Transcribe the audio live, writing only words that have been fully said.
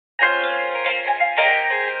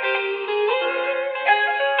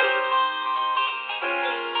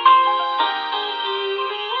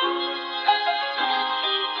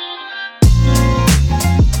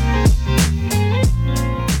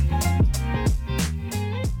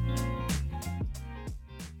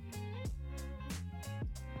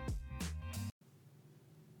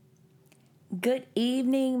Good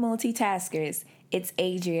evening, multitaskers. It's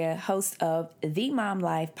Adria, host of the Mom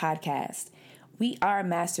Life podcast. We are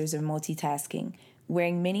masters of multitasking,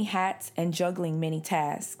 wearing many hats and juggling many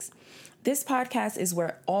tasks. This podcast is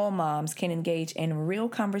where all moms can engage in real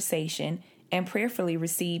conversation and prayerfully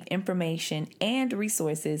receive information and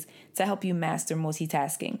resources to help you master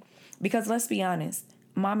multitasking. Because let's be honest,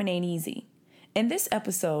 momming ain't easy. In this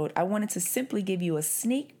episode, I wanted to simply give you a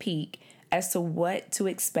sneak peek as to what to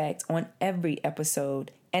expect on every episode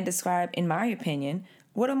and describe, in my opinion,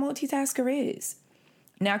 what a multitasker is.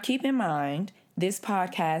 Now, keep in mind, this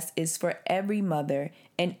podcast is for every mother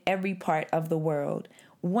in every part of the world.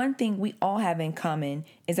 One thing we all have in common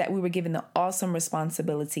is that we were given the awesome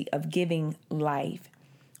responsibility of giving life.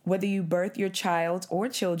 Whether you birth your child or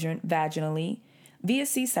children vaginally, via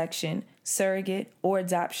C-section, surrogate, or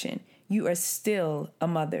adoption, you are still a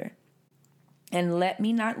mother. And let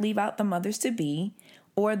me not leave out the mothers-to-be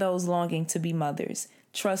or those longing to be mothers.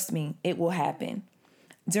 Trust me, it will happen.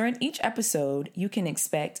 During each episode, you can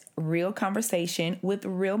expect real conversation with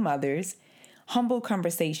real mothers, humble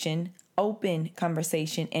conversation, open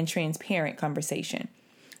conversation, and transparent conversation.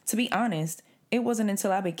 To be honest, it wasn't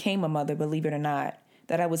until I became a mother, believe it or not,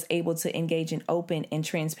 that I was able to engage in open and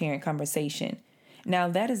transparent conversation. Now,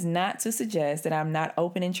 that is not to suggest that I'm not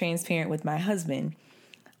open and transparent with my husband.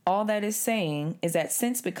 All that is saying is that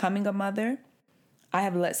since becoming a mother, I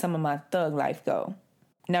have let some of my thug life go.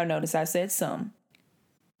 Now notice I said some.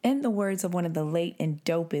 In the words of one of the late and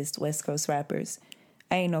dopest West Coast rappers,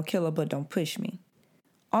 I ain't no killer, but don't push me.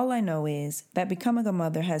 All I know is that becoming a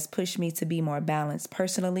mother has pushed me to be more balanced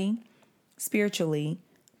personally, spiritually,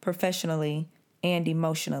 professionally, and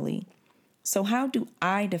emotionally. So how do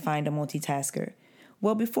I define a multitasker?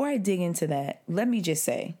 Well, before I dig into that, let me just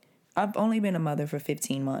say, I've only been a mother for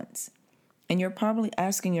 15 months. And you're probably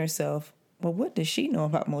asking yourself, well, what does she know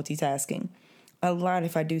about multitasking? A lot,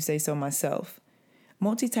 if I do say so myself.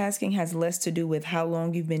 Multitasking has less to do with how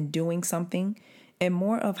long you've been doing something and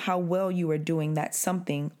more of how well you are doing that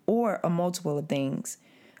something or a multiple of things.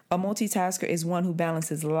 A multitasker is one who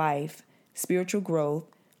balances life, spiritual growth,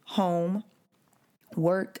 home,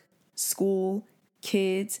 work, school,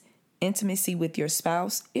 kids, intimacy with your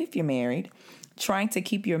spouse, if you're married, trying to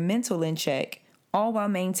keep your mental in check, all while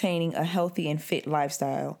maintaining a healthy and fit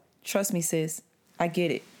lifestyle. Trust me, sis, I get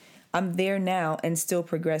it. I'm there now and still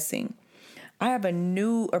progressing. I have a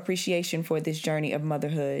new appreciation for this journey of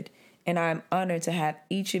motherhood, and I'm honored to have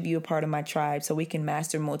each of you a part of my tribe so we can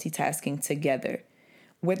master multitasking together.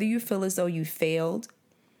 Whether you feel as though you failed,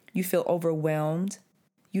 you feel overwhelmed,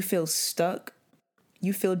 you feel stuck,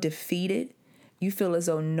 you feel defeated, you feel as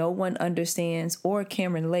though no one understands or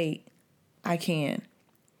can relate, I can.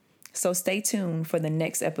 So stay tuned for the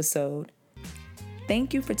next episode.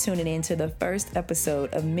 Thank you for tuning in to the first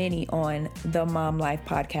episode of many on the Mom Life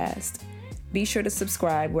podcast. Be sure to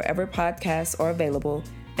subscribe wherever podcasts are available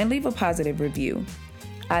and leave a positive review.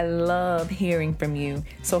 I love hearing from you,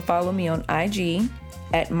 so follow me on IG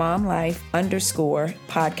at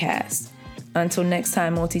momlife_podcast. Until next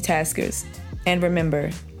time, multitaskers. And remember,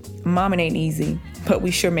 momming ain't easy, but we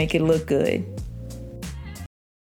sure make it look good.